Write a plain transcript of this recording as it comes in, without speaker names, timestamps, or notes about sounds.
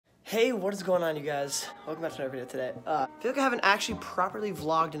Hey, what is going on, you guys? Welcome back to another video today. I feel like I haven't actually properly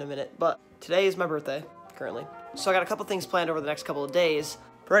vlogged in a minute, but today is my birthday, currently. So I got a couple things planned over the next couple of days.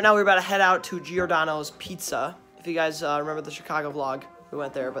 But right now we're about to head out to Giordano's Pizza. If you guys remember the Chicago vlog, we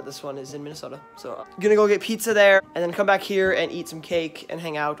went there, but this one is in Minnesota. So I'm gonna go get pizza there, and then come back here and eat some cake and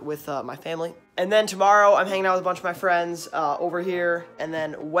hang out with my family. And then tomorrow, I'm hanging out with a bunch of my friends over here. And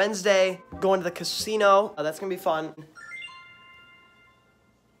then Wednesday, going to the casino. That's gonna be fun.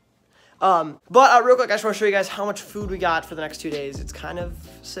 But real quick, I just want to show you guys how much food we got for the next 2 days. It's kind of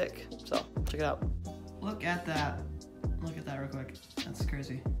sick, so check it out. Look at that. Look at that real quick. That's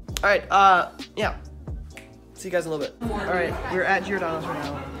crazy. All right, yeah. See you guys in a little bit. All right, we're at Giordano's right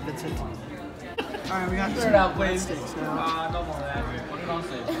now, Vincent. All right, we got some breadsticks now. No more of that. What did I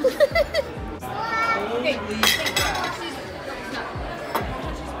say?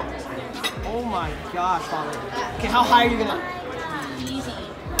 Oh my gosh, Father. Okay, how high are you gonna? Easy.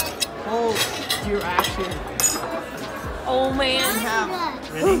 Oh, you're actually. Oh man.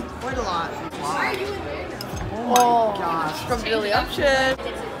 Ready? Quite a lot. Wow. Oh my gosh. From Billy Option.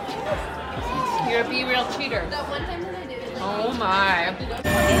 You're a Be Real cheater. Oh my.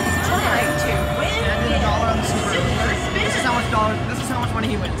 It's time to win. And then $1 on the super. This is how much money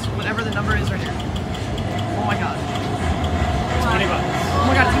he wins. Whatever the number is right here. Oh my god. $20. Oh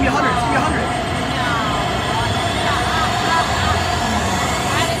my god, it's gonna be 100. It's gonna be 100.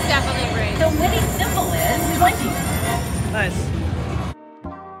 Definitely great. The winning symbol is 20. Nice.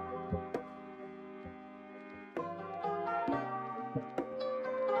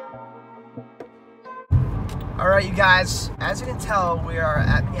 Alright, you guys, as you can tell, we are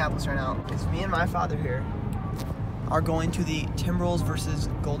at Minneapolis right now. It's me and my father here are going to the Timberwolves versus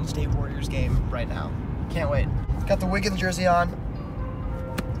Golden State Warriors game right now. Can't wait. Got the Wiggins jersey on.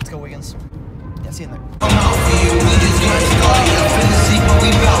 Let's go, Wiggins. Yeah, see you in there.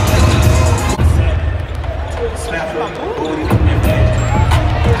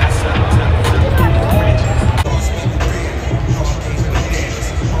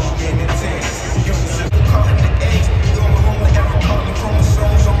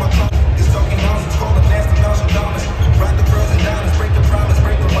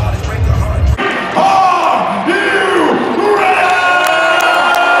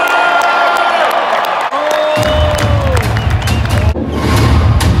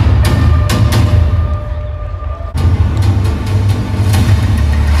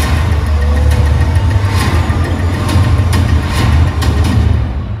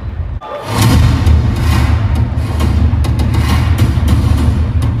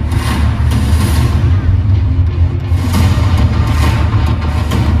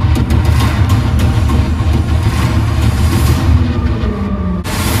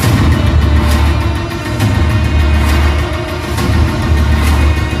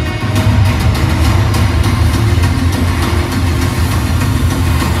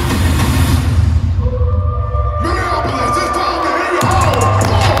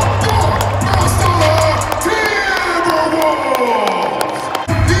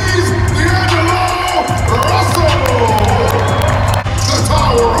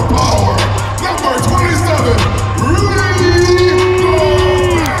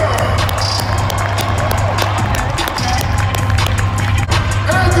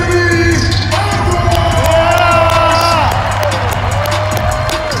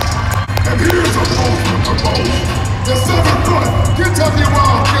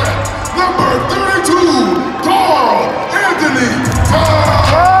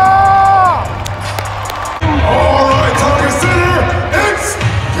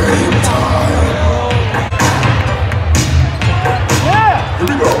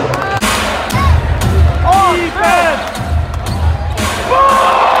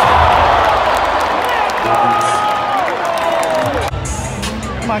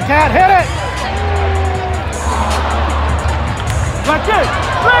 Come on, Cat, hit it! Watch it!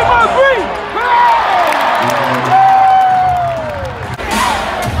 3 more!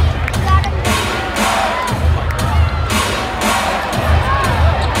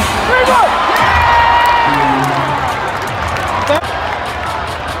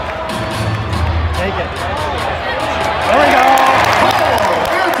 Take it. There we go!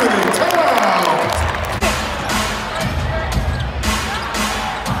 Anthony Towns!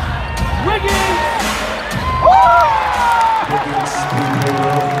 Wiggins!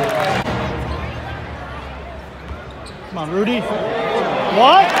 Come on, Rudy.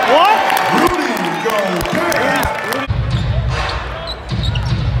 What? Rudy, go back!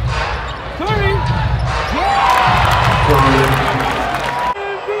 Curry!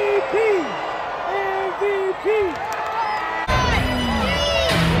 MVP! MVP!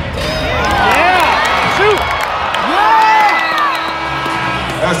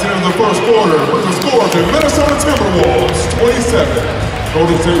 of the first quarter with the score of the Minnesota Timberwolves 27,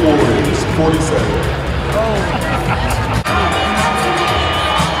 Golden State Warriors 47.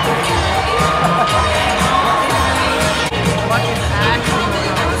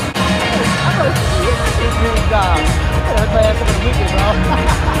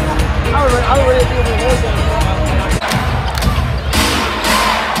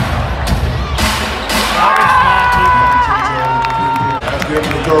 At the end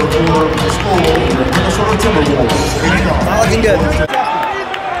of the third quarter, the score of the Minnesota Timberwolves 89. Not looking good.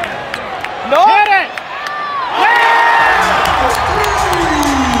 No! Hit it!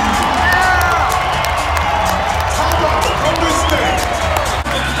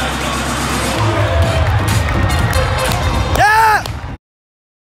 Yeah!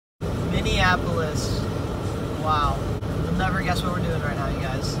 Minneapolis. Wow. You'll never guess what we're doing right now, you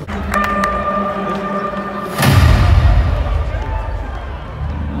guys.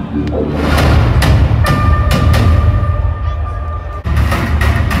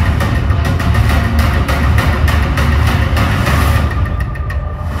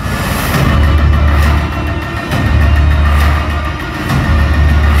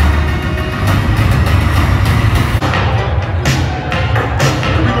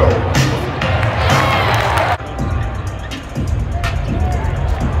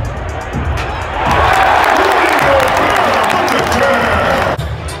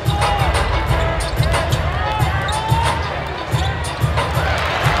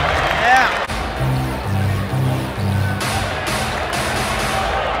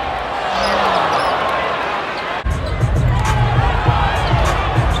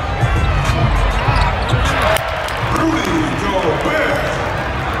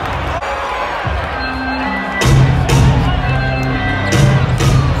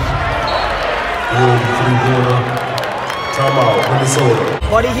 Timeout, Minnesota.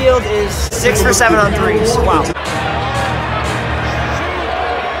 Buddy Hield is 6 for 7 on threes. Wow.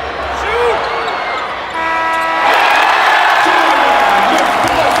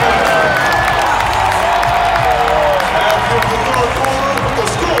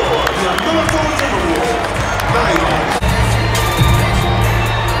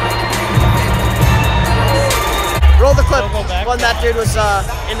 Roll the clip when that dude was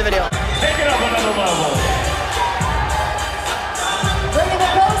in the video. Take it up another level. Bringing the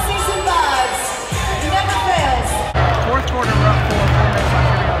postseason vibes. He never fails. Fourth quarter, we're up 4 minutes left.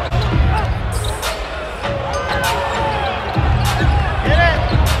 Here we go. Hit it!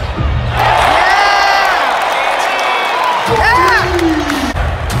 Yeah! Yeah!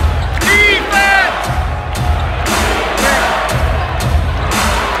 Defense!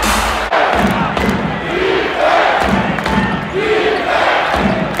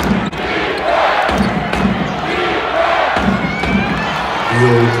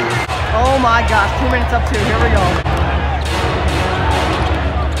 Oh my gosh, 2 minutes up 2. Here we go.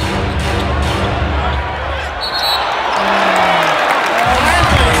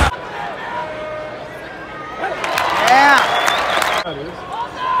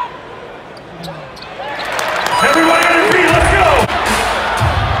 Everybody on your feet, let's go!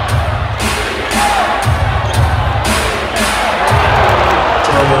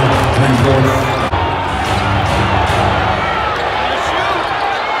 Turner, three-pointer.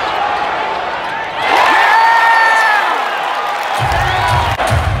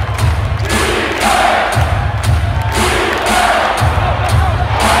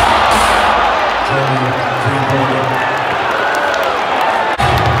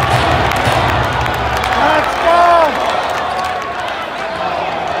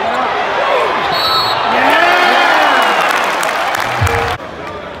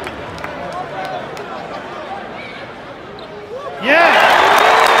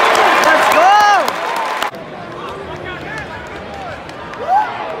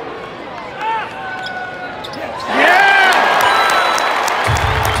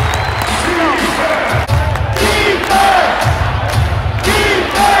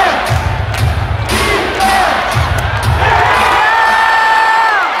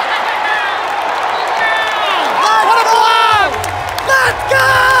 Let's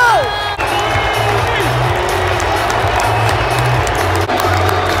go!